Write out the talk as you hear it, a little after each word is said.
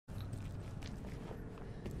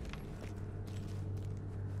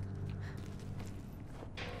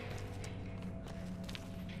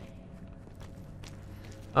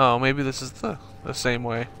Oh, maybe this is the same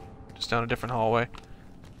way. Just down a different hallway.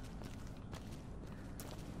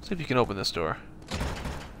 See if you can open this door.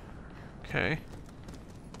 Okay.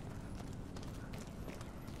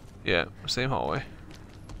 Yeah, same hallway.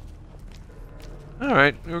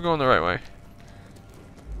 Alright, we were going the right way.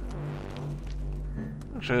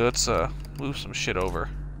 Actually, let's move some shit over.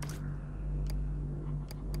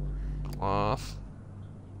 Cloth.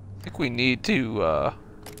 I think we need to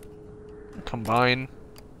combine.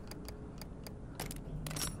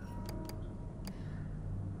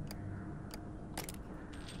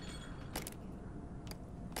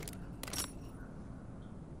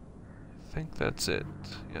 I think that's it.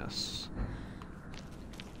 Yes.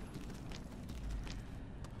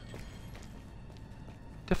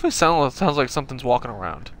 Definitely sounds like something's walking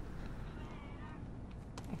around.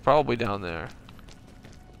 Probably down there.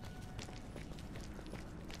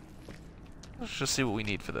 Let's just see what we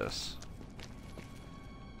need for this.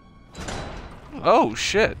 Oh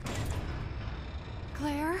shit.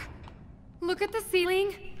 Claire, look at the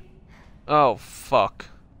ceiling. Oh fuck.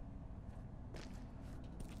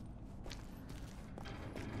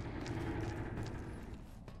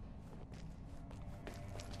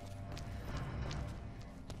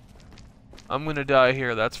 I'm gonna die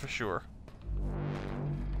here, that's for sure.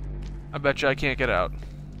 I bet you I can't get out.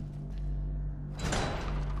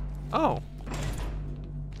 Oh.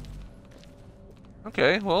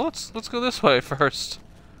 Okay, well let's go this way first.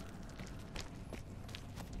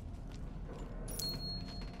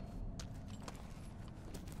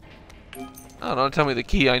 Oh, don't tell me the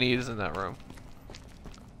key I need is in that room.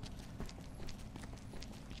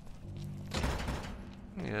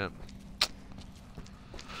 Yeah.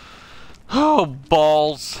 Oh,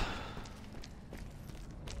 balls.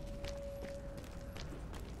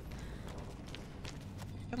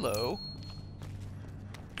 Hello.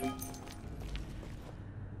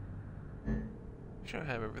 Should I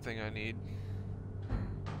have everything I need?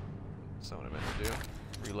 That's not what I meant to do.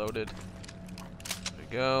 Reloaded. There we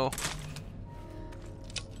go.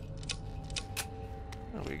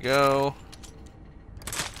 There we go.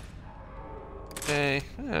 Okay.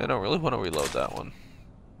 I don't really want to reload that one.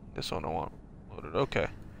 This one I want loaded. Okay.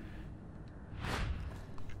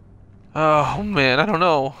 Oh man, I don't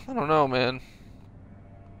know. I don't know, man.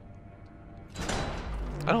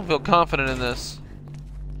 I don't feel confident in this.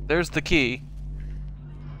 There's the key.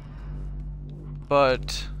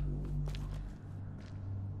 But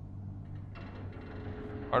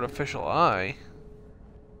artificial eye.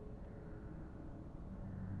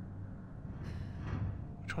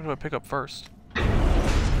 Which one do I pick up first? Check it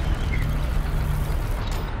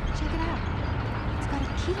out. It's got a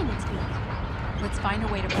key in its beak. Let's find a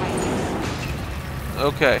way to pry it.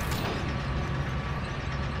 Okay.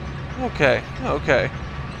 Okay. Okay.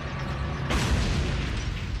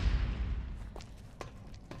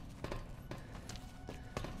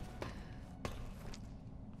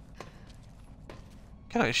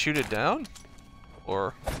 Can I shoot it down?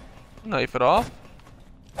 Or knife it off?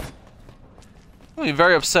 I'll be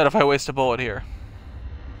very upset if I waste a bullet here.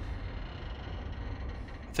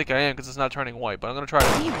 I think I am because it's not turning white, but I'm gonna try to.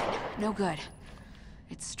 Damn it. No good.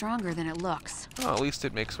 It's stronger than it looks. Oh, at least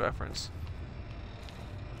it makes reference.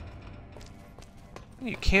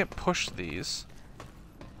 You can't push these.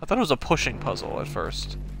 I thought it was a pushing puzzle at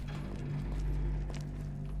first.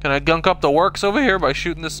 Can I gunk up the works over here by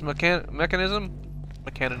shooting this mechanism?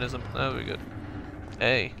 Mechanism. That would be good.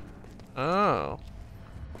 Hey. Oh.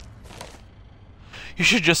 You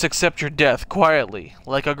should just accept your death quietly,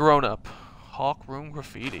 like a grown-up. Hawk Room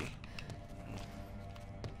graffiti.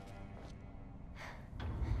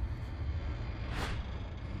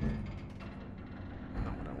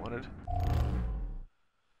 Not what I wanted.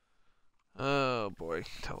 Oh boy,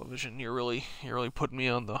 television, you're really putting me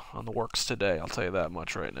on the works today. I'll tell you that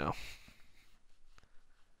much right now.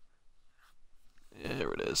 Yeah,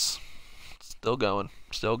 here it is. Still going,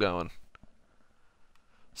 still going.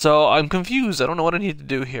 So I'm confused. I don't know what I need to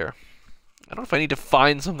do here. I don't know if I need to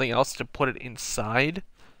find something else to put it inside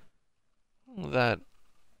that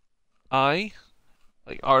eye,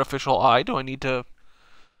 like artificial eye. Do I need to?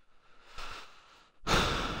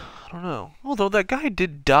 I don't know. Although that guy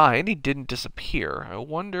did die and he didn't disappear. I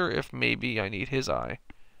wonder if maybe I need his eye.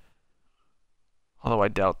 Although I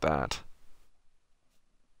doubt that.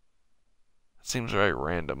 It seems very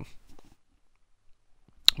random.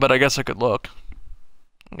 But I guess I could look.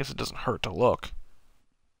 I guess it doesn't hurt to look.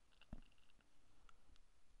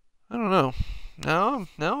 I don't know. Now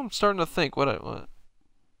I'm starting to think what.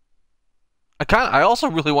 I also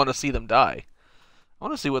really want to see them die. I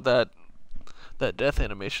want to see what that death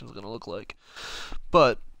animation is going to look like.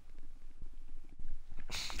 But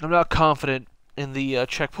I'm not confident in the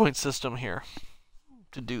checkpoint system here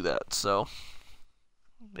to do that, so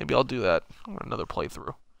maybe I'll do that on another playthrough.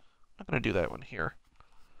 I'm not gonna do that one here.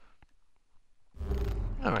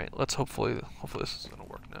 All right, let's hopefully this is gonna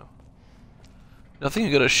work now. Nothing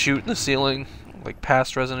you gotta shoot in the ceiling like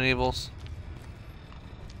past Resident Evils.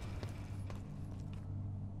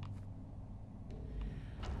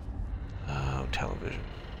 Oh, television.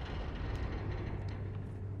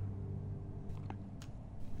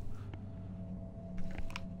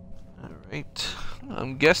 Alright.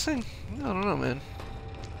 I'm guessing? I don't know, man.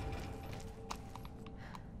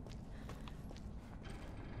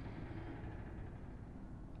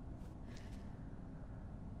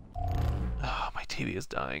 Oh, my TV is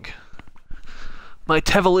dying. My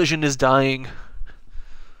television is dying.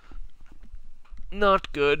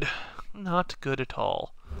 Not good. Not good at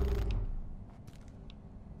all.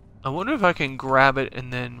 I wonder if I can grab it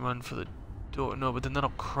and then run for the door. No, but then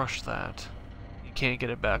that'll crush that. You can't get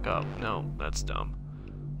it back up. No, that's dumb.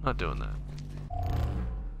 Not doing that.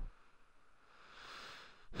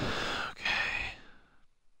 Okay.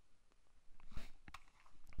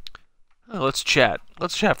 Oh, let's chat.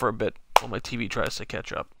 Let's chat for a bit while my TV tries to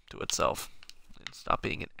catch up to itself and stop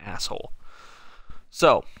being an asshole.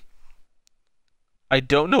 So, I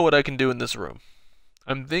don't know what I can do in this room.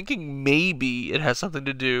 I'm thinking maybe it has something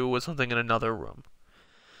to do with something in another room.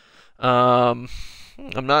 I'm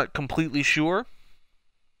not completely sure.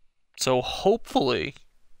 So hopefully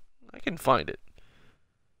I can find it.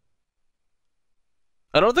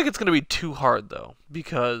 I don't think it's going to be too hard though,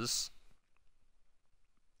 because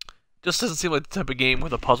it just doesn't seem like the type of game where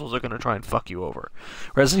the puzzles are going to try and fuck you over.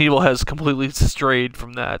 Resident Evil has completely strayed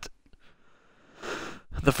from that.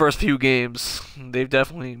 The first few games, they've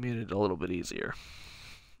definitely made it a little bit easier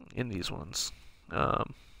in these ones.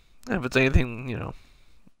 If it's anything, you know,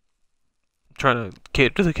 trying to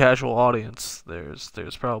cater to the casual audience,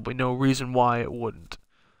 there's probably no reason why it wouldn't.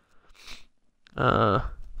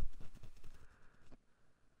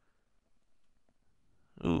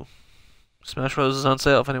 Ooh, Smash Bros. Is on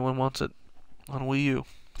sale if anyone wants it on Wii U,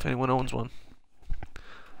 if anyone owns one.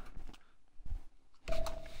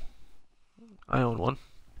 I own one.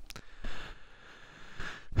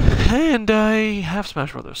 And I have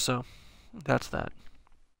Smash Brothers, so that's that.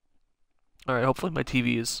 Alright, hopefully my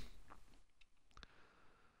TV is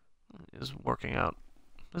working out.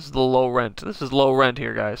 This is the low rent. This is low rent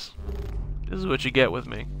here, guys. This is what you get with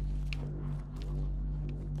me.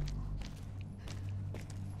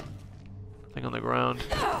 Thing on the ground.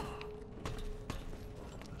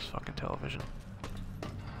 This fucking television.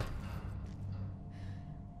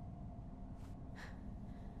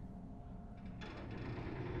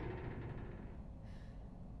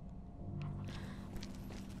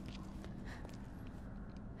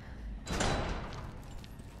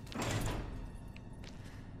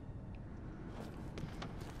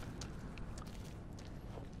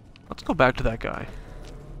 Let's go back to that guy.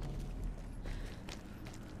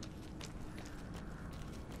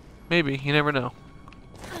 Maybe, you never know.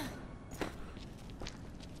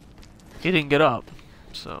 He didn't get up,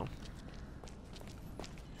 so.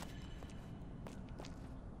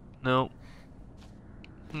 No.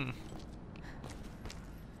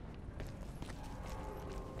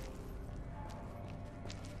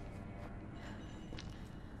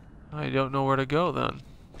 I don't know where to go then.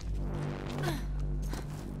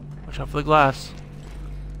 Watch out for the glass.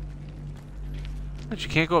 But you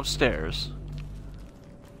can't go upstairs.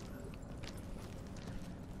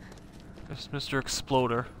 There's Mr.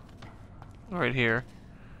 Exploder. Right here.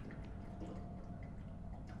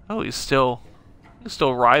 Oh, he's still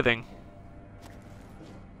writhing.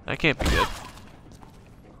 That can't be good.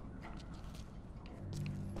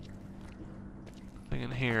 Nothing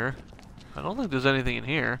in here. I don't think there's anything in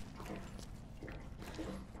here.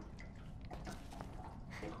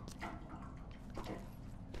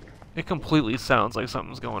 It completely sounds like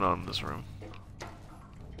something's going on in this room.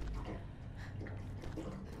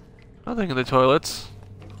 Nothing in the toilets.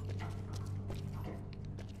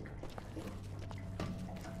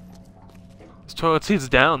 This toilet seat's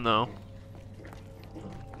down, though.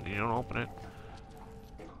 You don't open it.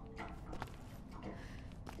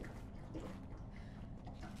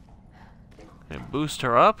 Can I boost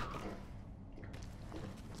her up?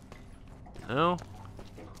 No.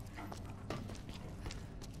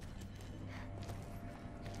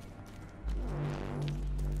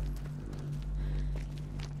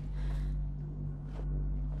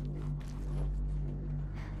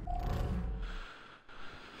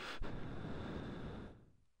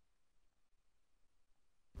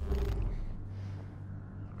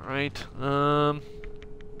 Right,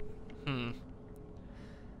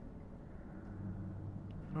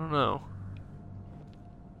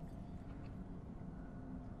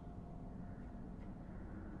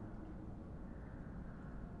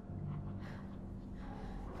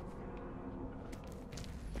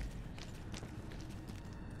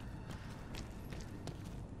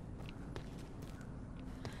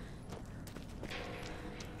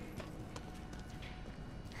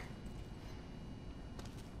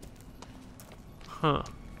 Huh.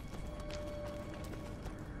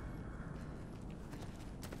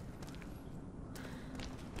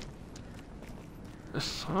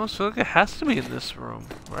 This almost feels like it has to be in this room,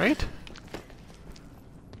 right?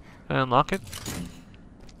 Can I unlock it?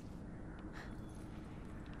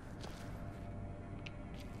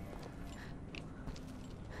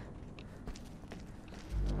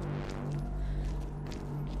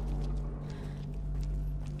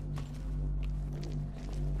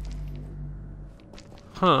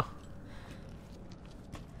 Huh.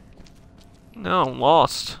 No, I'm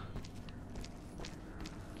lost.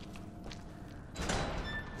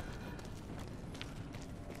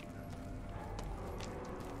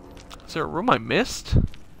 Is there a room I missed?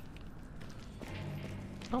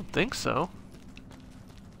 I don't think so.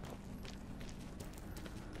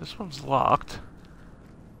 This one's locked.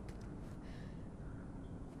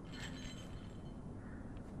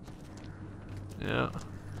 Yeah.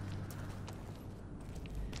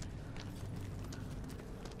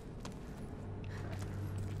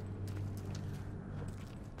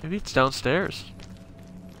 Maybe it's downstairs.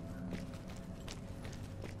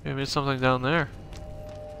 Maybe it's something down there.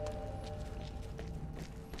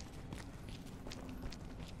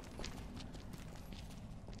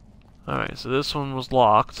 Alright, so this one was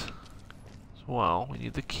locked. Well, we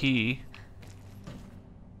need the key.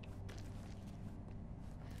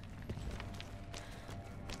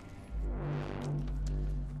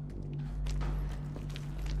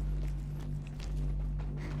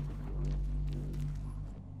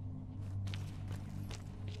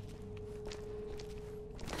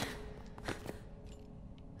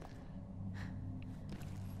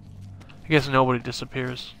 I guess nobody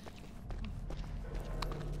disappears.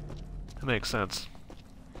 That makes sense.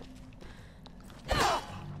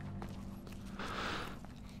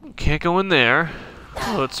 Can't go in there.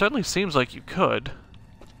 Although it certainly seems like you could.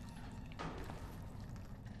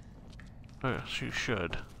 Oh, you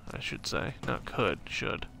should, I should say. Not could,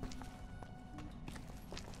 should.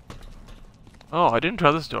 Oh, I didn't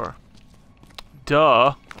try this door.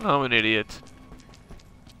 Duh. I'm an idiot.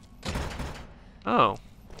 Oh.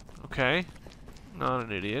 Okay. Not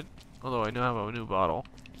an idiot. Although I now have a new bottle.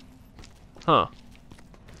 Huh.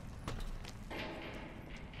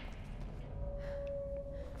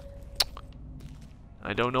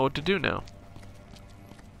 I don't know what to do now.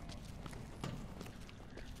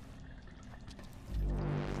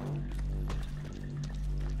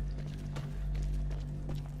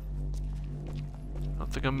 I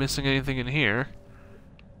don't think I'm missing anything in here.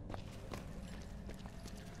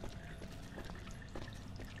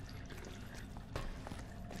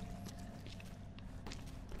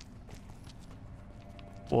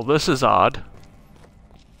 Well, this is odd.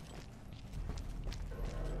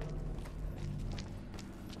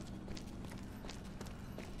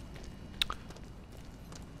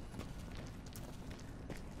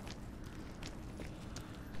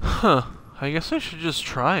 Huh. I guess I should just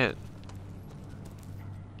try it.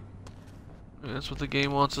 That's what the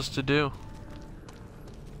game wants us to do.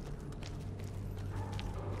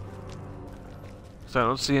 'Cause I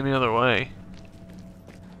don't see any other way.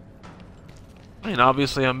 I mean,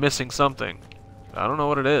 obviously I'm missing something. I don't know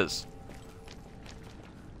what it is.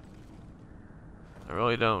 I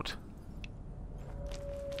really don't.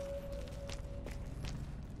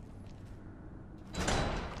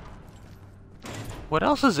 What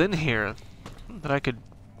else is in here that I could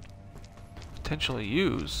potentially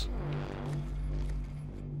use?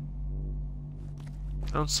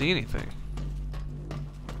 I don't see anything.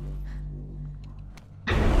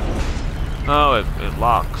 Oh, it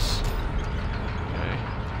locks. Okay.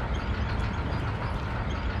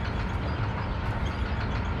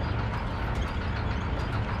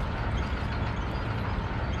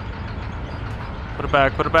 Put it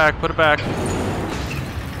back, put it back, put it back.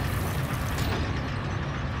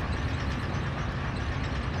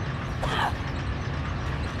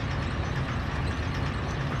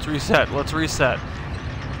 Let's reset, let's reset.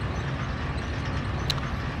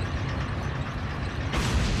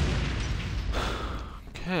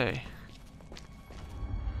 Okay.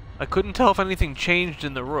 I couldn't tell if anything changed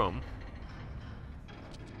in the room.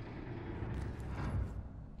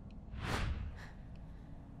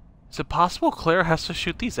 Is it possible Claire has to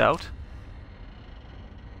shoot these out?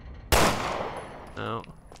 No.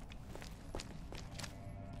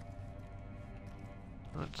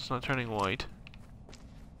 It's not turning white.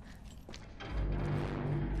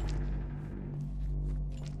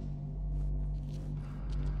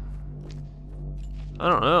 I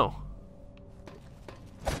don't know.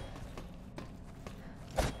 Let's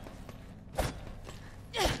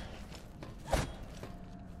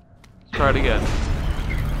try it again.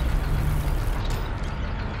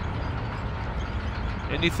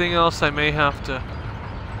 Anything else I may have to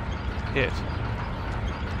hit?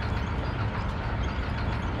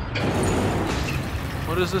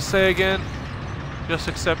 What does this say again? Just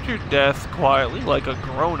accept your death quietly like a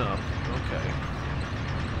grown-up. Okay.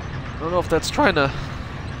 I don't know if that's trying to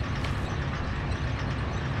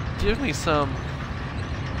give me some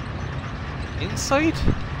insight?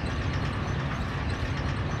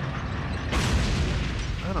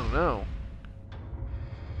 I don't know.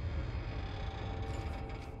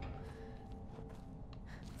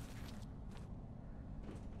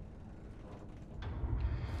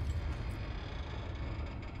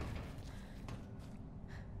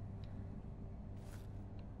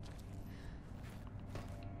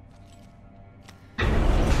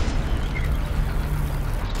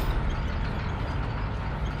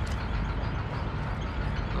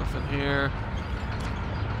 Nothing here.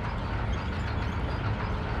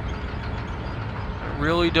 I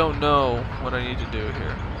really don't know what I need to do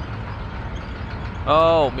here.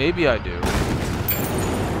 Oh, maybe I do.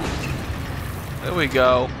 There we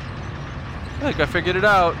go. I think I figured it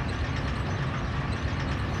out.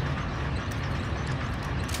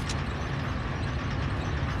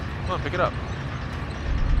 Come on, pick it up.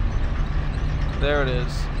 There it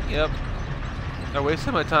is. Yep. I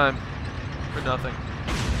wasted my time for nothing.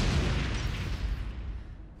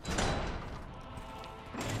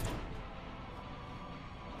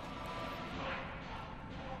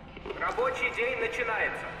 Рабочий день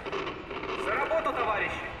начинается. За работу,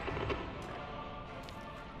 товарищи!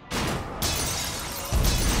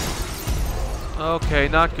 Okay,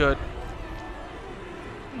 not good.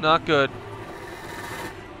 Not good.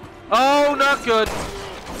 Oh, not good.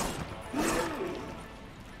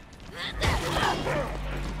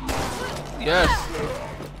 Yes.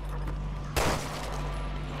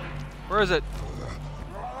 Where is it?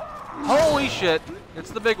 Holy shit. It's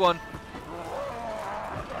the big one.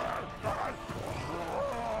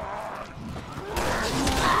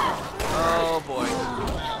 Oh boy.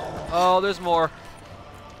 Oh, there's more.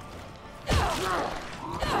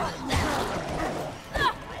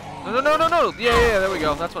 No, no, no, no, no. Yeah, there we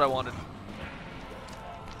go. That's what I wanted.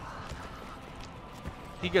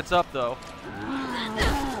 He gets up though.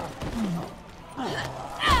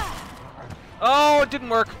 Oh, it didn't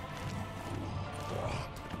work.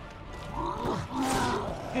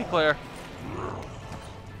 Hey, Claire.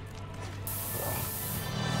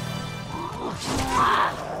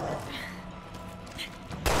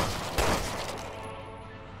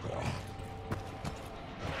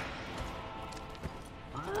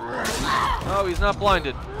 Oh, he's not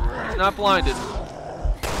blinded. He's not blinded.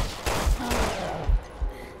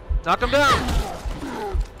 Knock him down.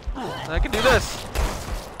 I can do this.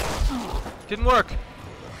 Didn't work.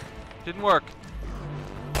 Didn't work.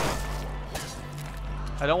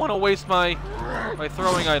 I don't want to waste my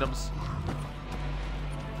throwing items.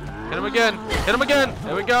 Hit him again. Hit him again.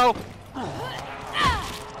 There we go.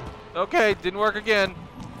 Okay, didn't work again.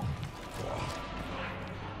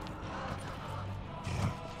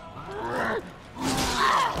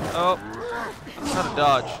 Oh, it's not a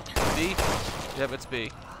dodge. B? Yep, it's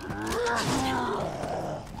B.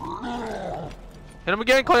 Hit him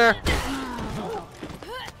again, Claire.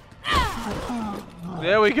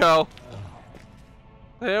 There we go.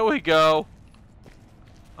 There we go.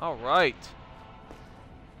 All right.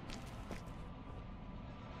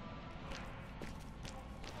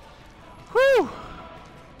 Whew.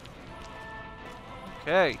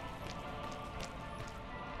 Okay.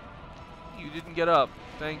 You didn't get up.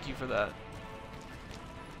 Thank you for that.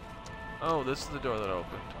 Oh, this is the door that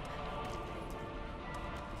opened.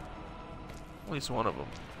 At least one of them.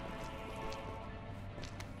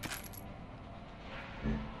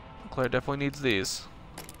 Claire definitely needs these.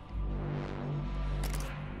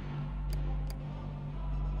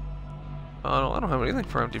 Oh, no, I don't have anything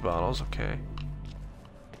for empty bottles. Okay.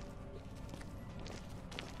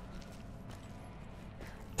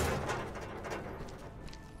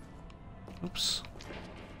 Oops.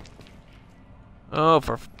 Oh,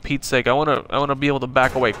 for Pete's sake, I wanna be able to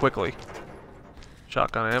back away quickly.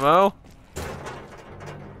 Shotgun ammo.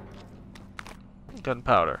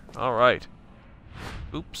 Gunpowder. All right.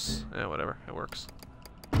 Oops. Yeah, whatever. It works.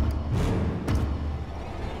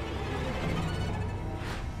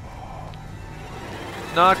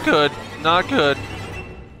 Not good. Not good.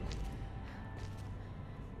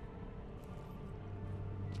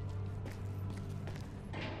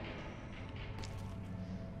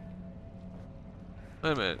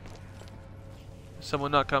 Wait a minute. Is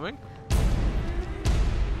someone not coming?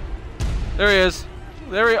 There he is.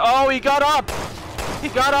 There he. Oh, he got up. He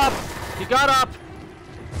got up. He got up.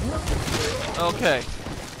 Okay.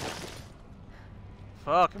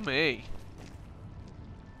 Fuck me.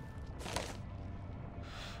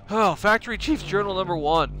 Oh, Factory Chief's Journal number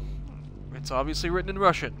 1. It's obviously written in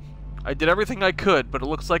Russian. I did everything I could, but it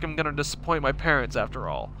looks like I'm gonna disappoint my parents after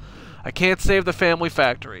all. I can't save the family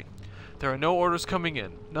factory. There are no orders coming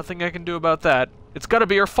in. Nothing I can do about that. It's gotta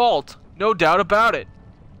be her fault. No doubt about it.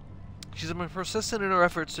 She's been persistent in her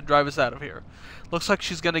efforts to drive us out of here. Looks like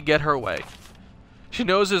she's gonna get her way. She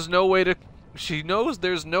knows there's no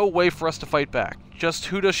way for us to fight back. Just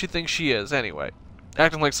who does she think she is, anyway?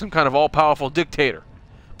 Acting like some kind of all-powerful dictator.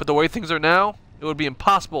 But the way things are now, it would be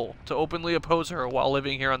impossible to openly oppose her while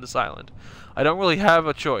living here on this island. I don't really have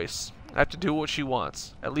a choice. I have to do what she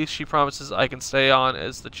wants. At least she promises I can stay on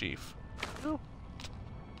as the chief. Oh,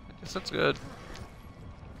 I guess that's good.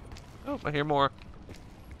 Oh, I hear more.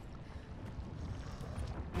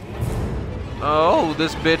 Oh,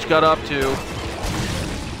 this bitch got up too.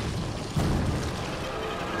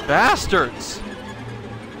 Bastards!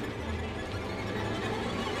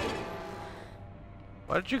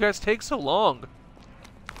 Why did you guys take so long?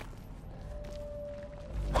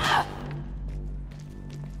 Oh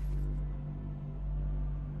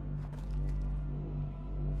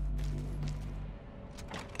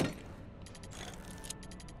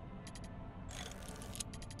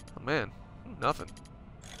man, nothing.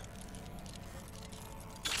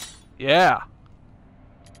 Yeah.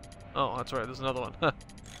 Oh, that's right, there's another one. I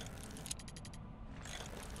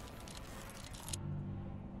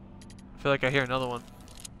feel like I hear another one.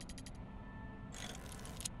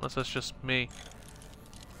 Unless that's just me.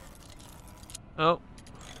 Oh.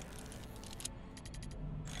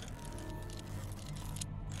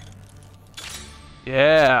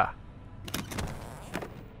 Yeah.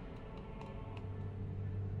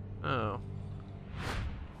 Oh.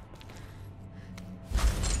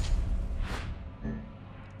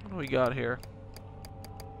 What do we got here?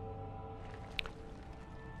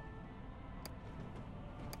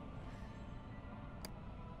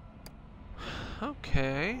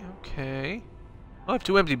 Okay, okay. Oh, I have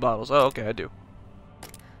 2 empty bottles. Oh, okay, I do.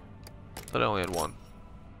 But I only had 1.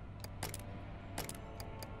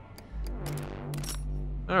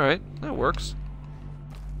 Alright, that works.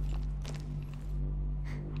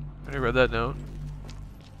 Already read that note.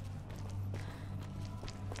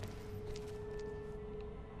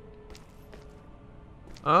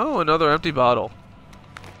 Oh, another empty bottle.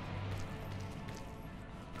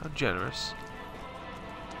 How generous.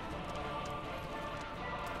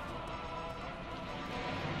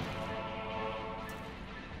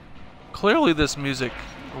 Clearly this music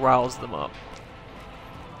riles them up.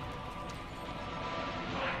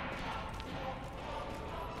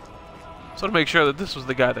 So to make sure that this was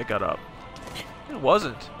the guy that got up. It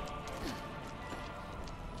wasn't.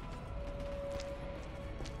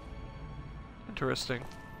 Interesting.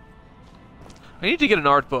 I need to get an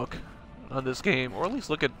art book on this game, or at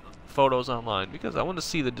least look at photos online, because I want to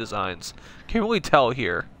see the designs. Can't really tell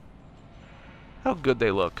here how good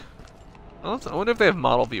they look. I wonder if they have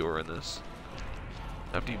model viewer in this.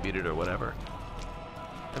 After you beat it or whatever.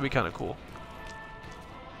 That'd be kind of cool.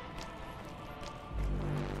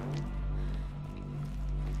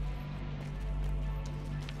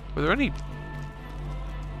 Were there any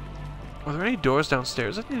doors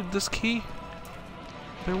downstairs that needed this key?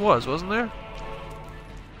 There was, wasn't there?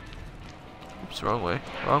 Oops, wrong way.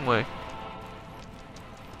 Wrong way.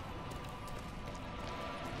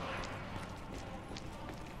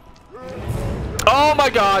 Oh my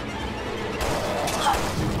god!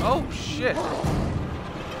 Oh shit!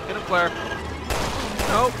 Get him, Claire.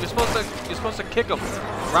 No, you're supposed to kick him.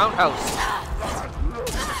 Roundhouse.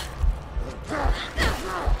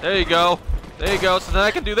 There you go. There you go. So then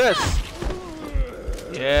I can do this.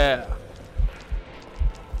 Yeah.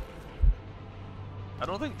 I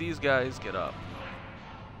don't think these guys get up.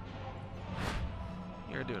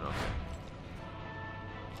 You're doing okay.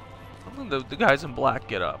 I don't think the guys in black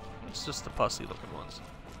get up. It's just the pussy looking ones.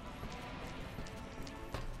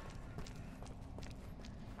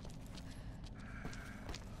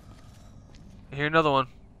 I hear another one.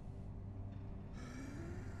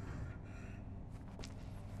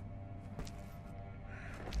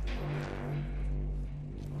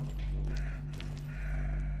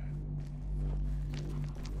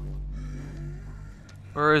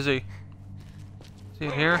 Where is he? Is he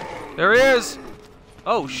in here? There he is!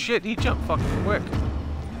 Oh shit, he jumped fucking quick.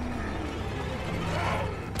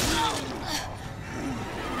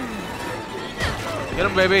 Get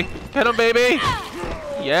him, baby! Get him, baby!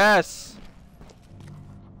 Yes!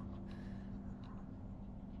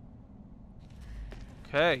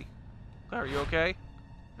 Okay. Claire, are you okay?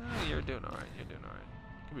 You're doing alright, you're doing alright.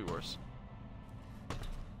 Could be worse.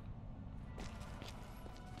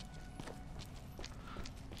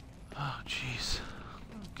 Oh, jeez.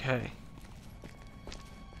 Okay.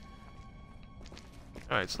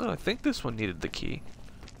 Alright, so I think this one needed the key.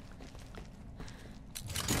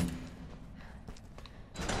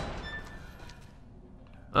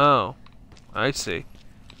 Oh. I see.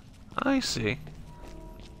 I see.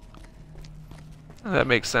 That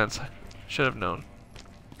makes sense. Should have known.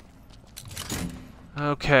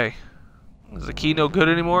 Okay. Is the key no good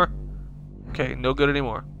anymore? Okay, no good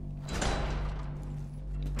anymore.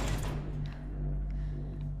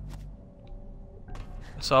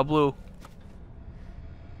 I saw blue.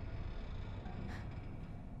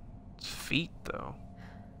 It's feet, though.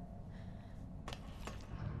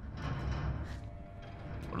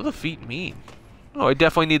 What do the feet mean? Oh, I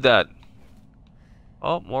definitely need that.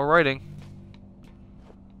 Oh, more writing.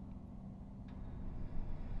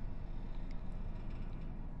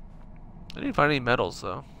 I didn't find any medals,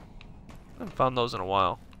 though. I haven't found those in a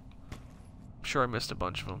while. I'm sure I missed a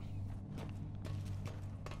bunch of them.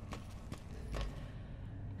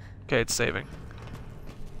 Okay, it's saving.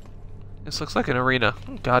 This looks like an arena.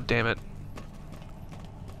 Oh, God damn it.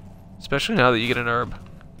 Especially now that you get an herb.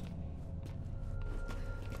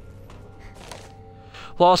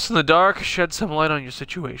 Lost in the dark, shed some light on your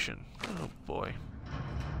situation. Oh boy.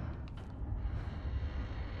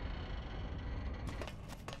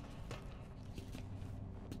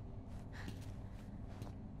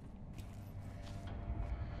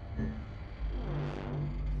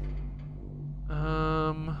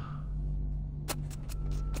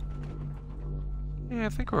 Yeah, I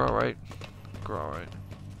think we're alright. I think we're alright.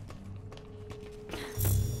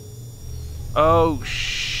 Oh,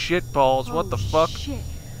 shit balls. What the fuck? Shit.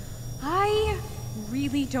 I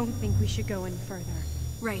really don't think we should go any further.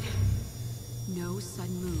 Right. No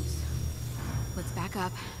sudden moves. Let's back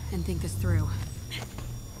up and think this through.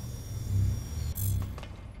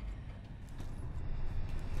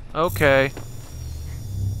 Okay.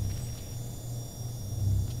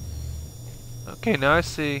 Okay, now I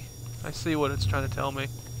see. I see what it's trying to tell me.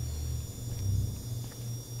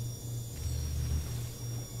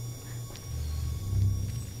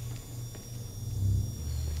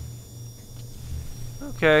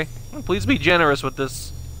 Okay. Please be generous with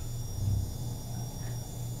this.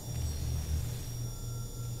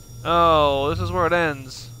 Oh, this is where it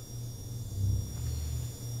ends.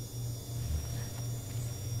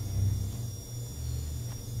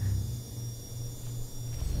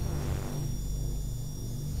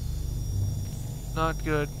 Not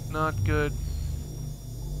good, not good.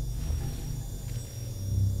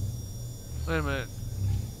 Wait a minute.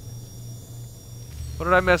 What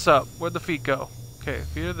did I mess up? Where'd the feet go? Okay,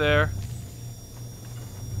 feet are there.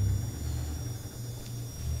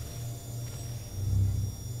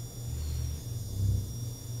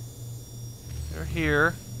 They're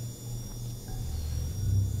here.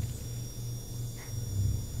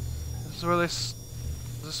 This is where they is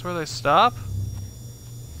this where they stop?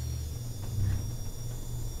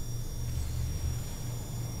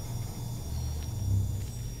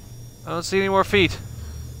 I don't see any more feet.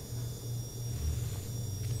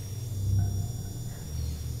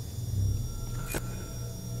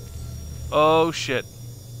 Oh shit.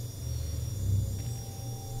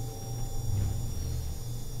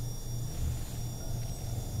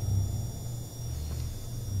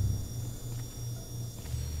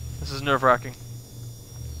 This is nerve-wracking.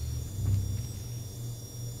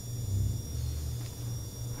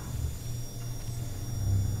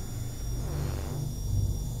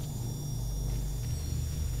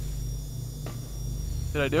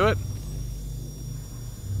 Did I do it?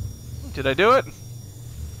 Did I do it?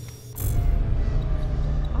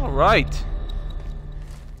 Alright.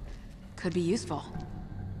 Could be useful.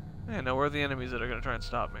 Yeah, now where are the enemies that are gonna try and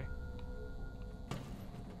stop me?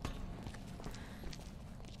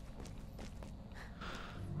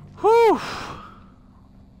 Whew!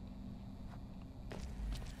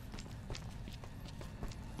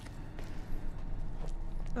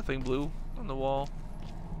 Nothing blue on the wall.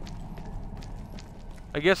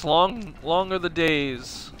 I guess long are the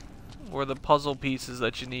days where the puzzle pieces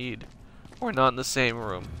that you need were not in the same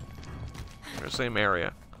room or same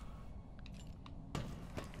area.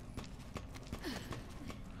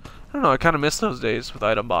 I don't know, I kind of miss those days with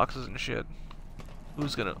item boxes and shit.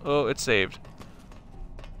 Who's gonna... Oh, it's saved.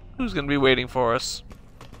 Who's gonna be waiting for us?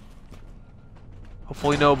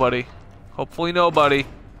 Hopefully nobody. Hopefully nobody.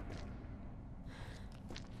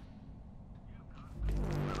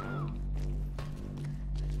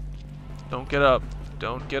 Don't get up.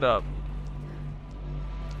 Don't get up.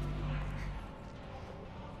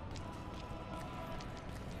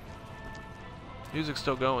 Music's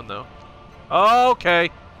still going though. Okay.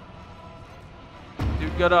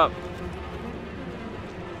 Dude, get up.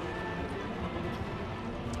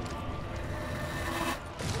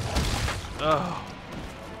 Oh.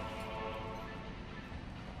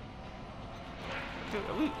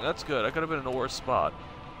 That's good. I could have been in a worse spot.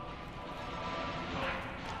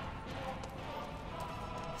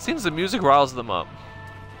 Seems the music riles them up.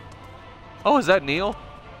 Oh, is that Neil?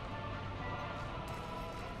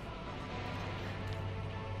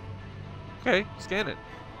 Okay, scan it.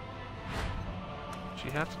 Did she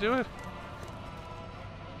have to do it?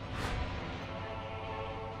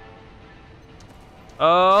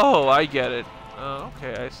 Oh, I get it. Oh,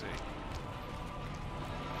 okay, I see.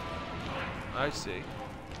 I see.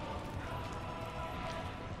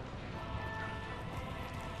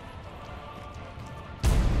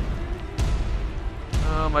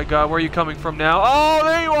 Oh my god, where are you coming from now? Oh,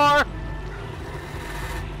 there you are!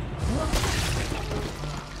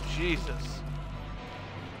 Jesus.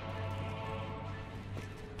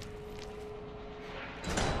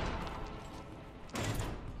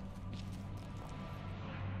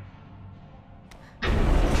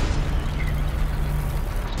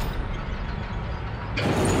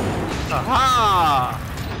 Aha!